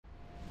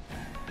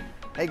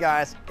Hey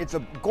guys, it's a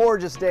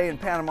gorgeous day in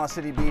Panama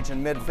City Beach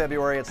in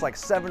mid-February. It's like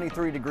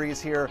 73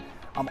 degrees here.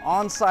 I'm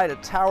on site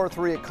at Tower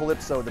 3 at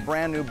Calypso, the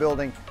brand new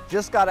building.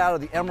 Just got out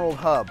of the Emerald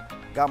Hub.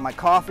 Got my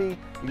coffee,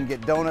 you can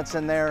get donuts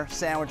in there,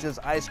 sandwiches,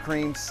 ice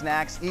cream,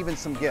 snacks, even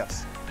some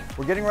gifts.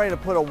 We're getting ready to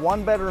put a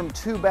 1-bedroom,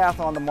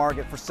 2-bath on the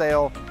market for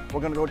sale.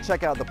 We're gonna go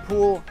check out the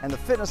pool and the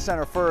fitness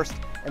center first,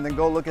 and then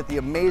go look at the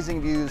amazing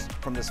views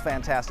from this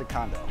fantastic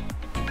condo.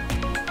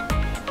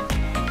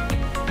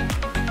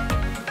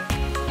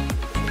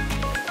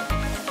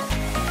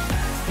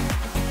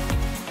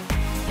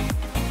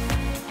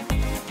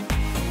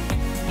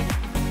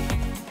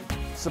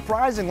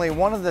 Surprisingly,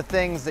 one of the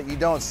things that you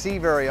don't see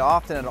very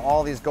often at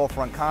all these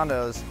Gulfront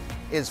condos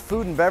is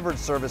food and beverage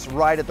service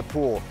right at the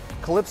pool.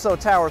 Calypso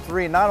Tower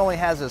 3 not only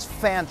has this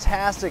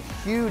fantastic,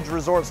 huge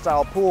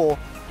resort-style pool,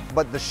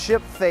 but the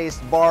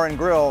ship-faced bar and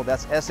grill,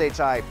 that's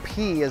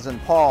S-H-I-P as in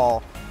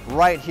Paul,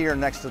 right here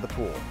next to the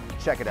pool.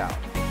 Check it out.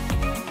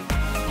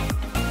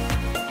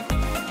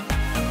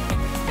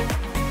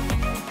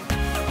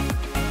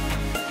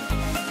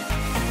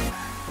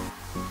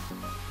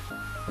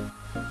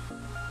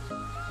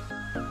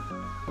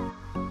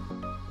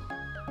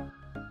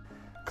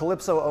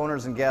 Calypso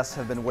owners and guests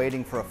have been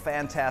waiting for a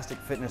fantastic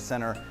fitness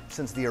center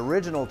since the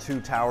original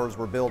 2 towers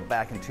were built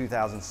back in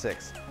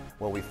 2006.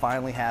 Well, we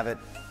finally have it.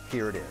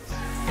 Here it is.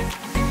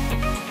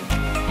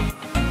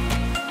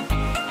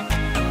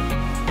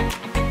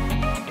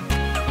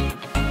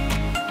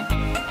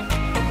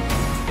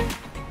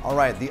 All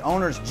right, the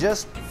owners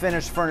just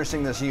finished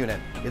furnishing this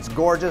unit. It's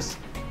gorgeous.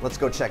 Let's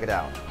go check it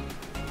out.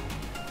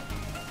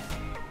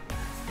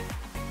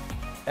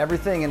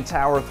 Everything in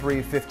Tower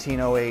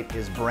 3-1508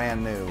 is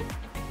brand new.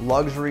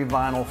 Luxury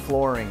vinyl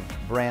flooring,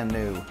 brand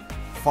new.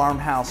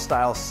 Farmhouse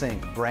style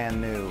sink,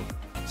 brand new.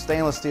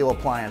 Stainless steel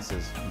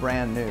appliances,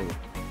 brand new.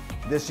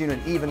 This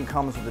unit even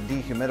comes with a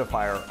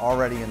dehumidifier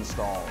already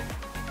installed.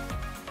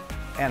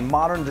 And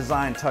modern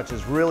design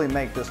touches really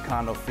make this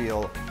condo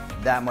feel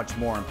that much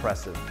more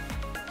impressive.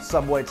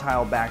 Subway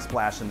tile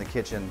backsplash in the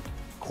kitchen,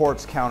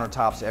 quartz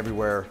countertops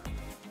everywhere.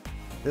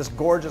 This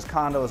gorgeous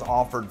condo is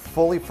offered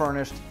fully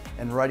furnished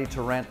and ready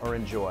to rent or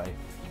enjoy.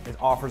 It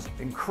offers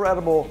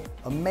incredible,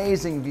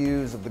 amazing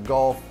views of the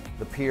Gulf,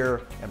 the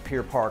pier, and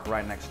Pier Park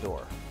right next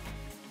door.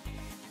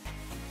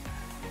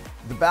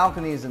 The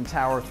balconies in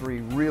Tower 3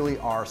 really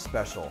are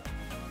special.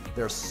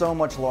 They're so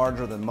much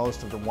larger than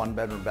most of the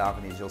 1-bedroom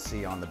balconies you'll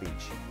see on the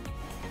beach.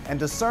 And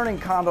discerning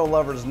condo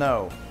lovers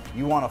know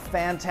you want a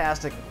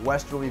fantastic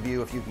westerly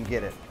view if you can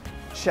get it.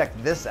 Check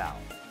this out.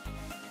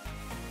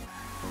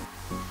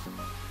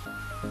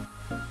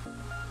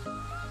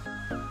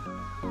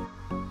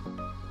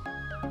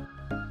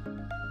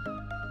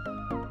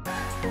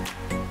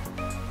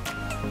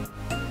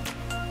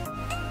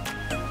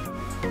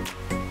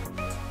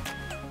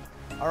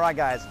 All right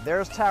guys,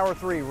 there's Tower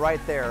 3 right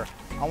there.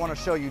 I want to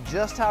show you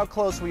just how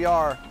close we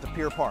are to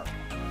Pier Park.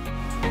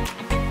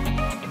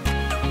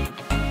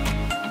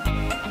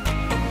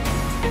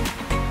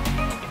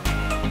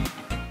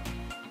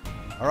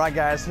 All right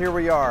guys, here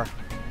we are.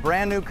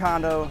 Brand new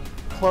condo,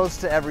 close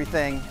to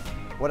everything.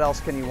 What else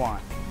can you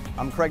want?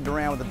 I'm Craig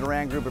Duran with the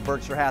Duran Group at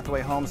Berkshire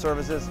Hathaway Home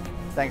Services.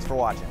 Thanks for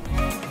watching.